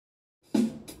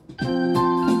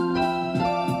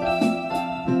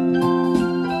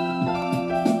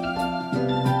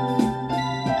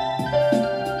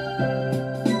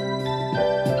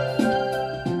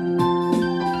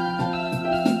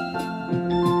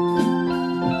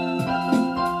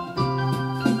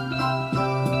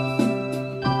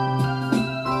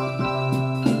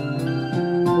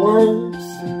Words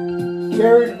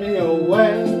carried me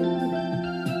away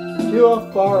to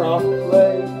a far-off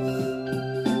place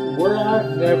where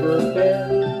I've never been.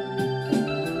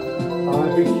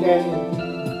 I became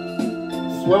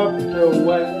swept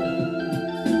away.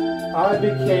 I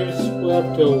became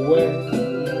swept away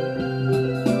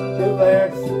to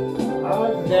lands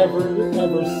I've never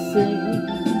ever seen.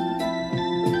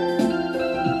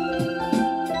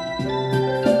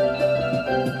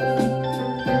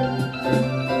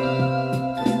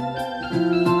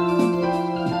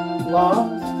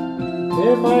 Lost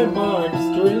in my mind's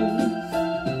dreams,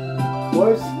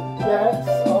 was that's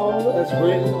all as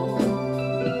real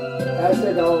as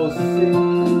it all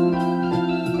seemed.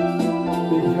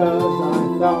 Because I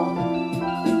thought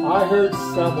I heard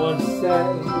someone say,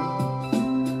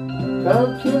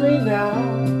 come to me now,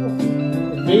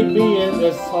 meet me in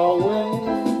this hallway,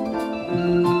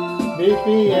 meet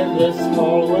me in this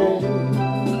hallway.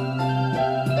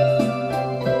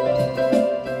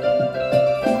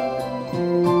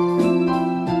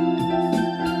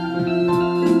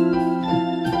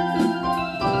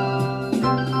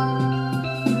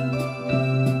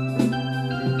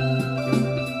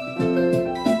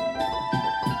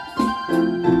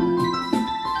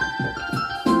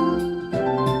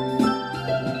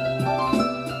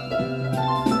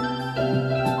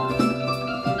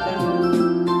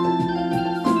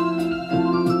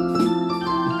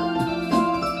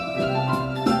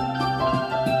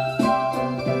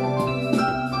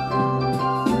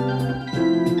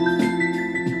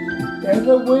 And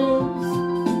the winds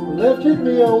lifted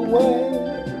me away,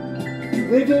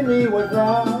 leaving me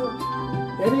without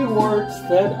any words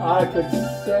that I could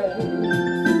say.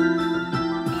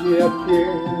 She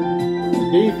appeared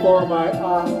before my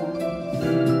eyes,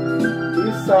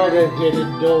 beside a hidden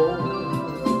door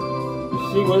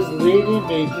she was leading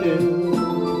me to.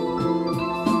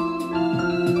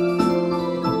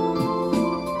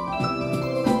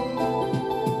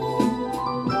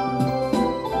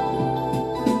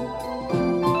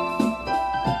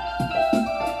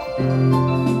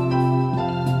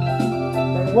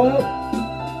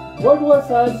 What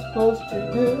was I supposed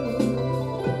to do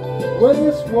when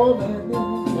this woman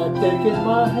had taken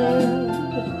my hand?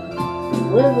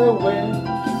 When the winds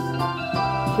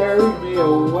carried me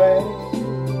away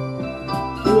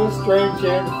to a strange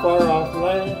and far-off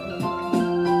land,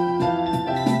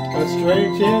 a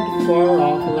strange and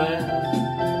far-off land.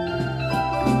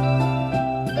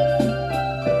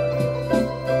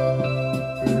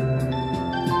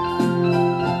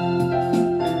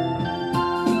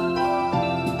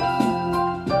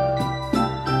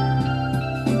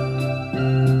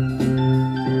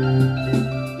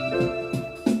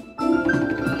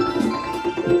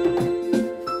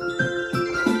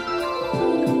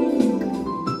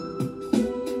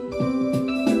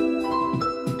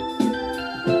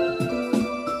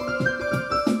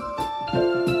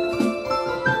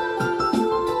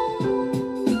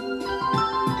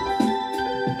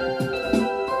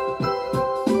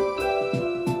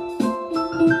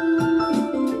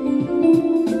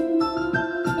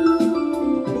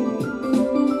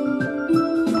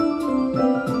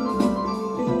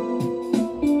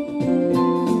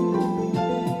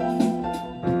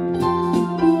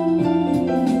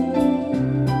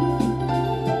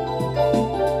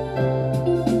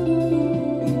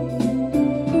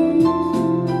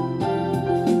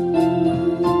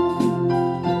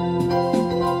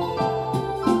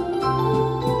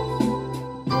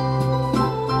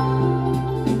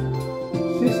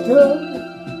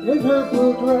 In her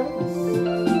blue dress,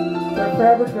 the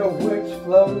fabric of which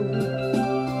flowed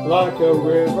like a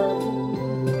river,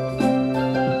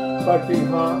 but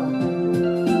behind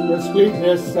the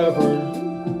sweetness of her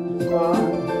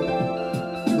smile,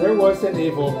 there was an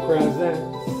evil presence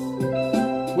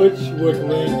which would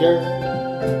linger.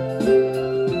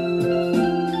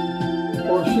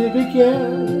 For she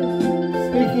began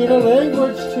speaking a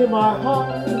language to my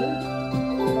heart,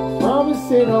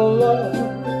 promising a love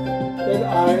that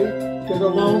I could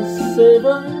alone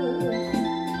savor,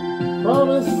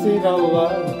 promising a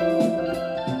love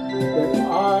that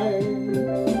I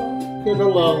could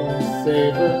alone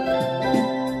savor.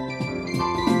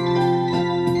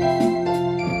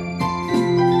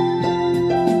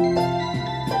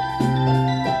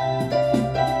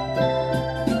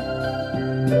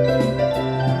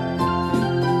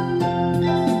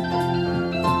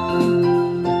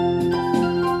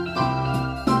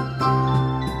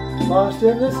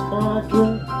 lost in this my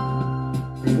dream.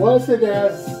 Was it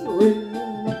as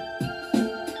real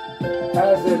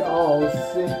as it all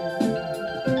seemed?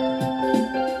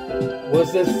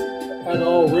 Was this at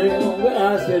all real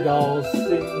as it all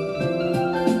seemed?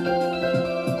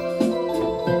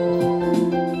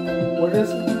 When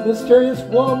this mysterious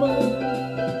woman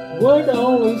would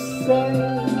only say,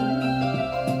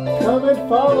 come and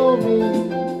follow me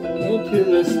into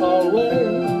this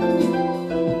hallway.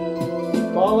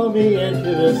 Follow me into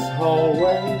this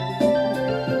hallway.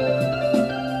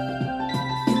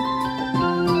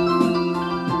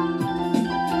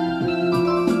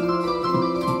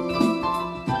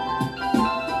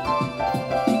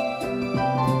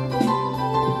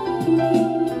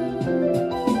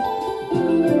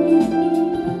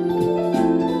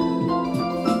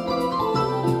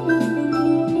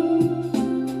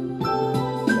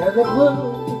 And the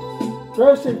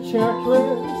blue-dressed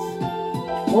enchantress,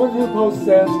 one who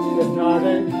possessed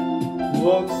hypnotic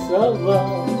looks of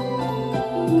love,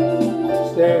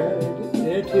 stared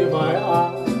into my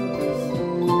eyes,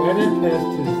 an intense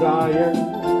desire.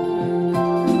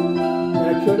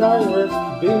 And could I risk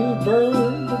being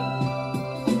burned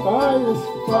by this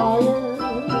fire?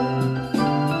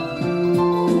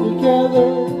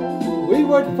 Together we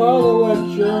would follow a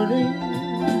journey,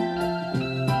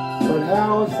 but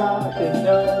how was I to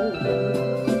know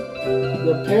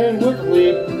the pain would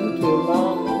lead to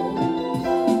lies?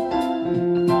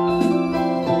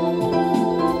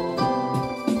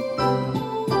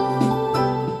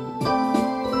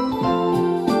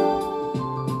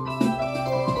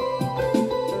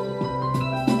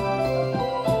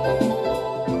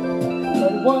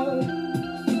 But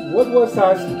what was I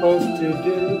supposed to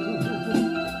do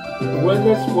when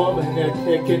this woman had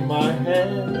taken my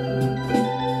hand?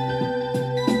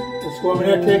 This woman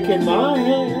had taken my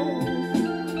hand,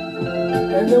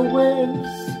 and the winds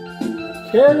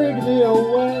carried me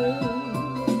away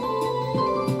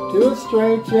to a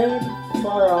strange and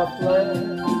far-off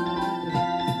land.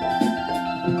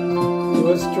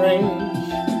 To a strange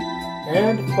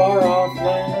and far-off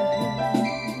land.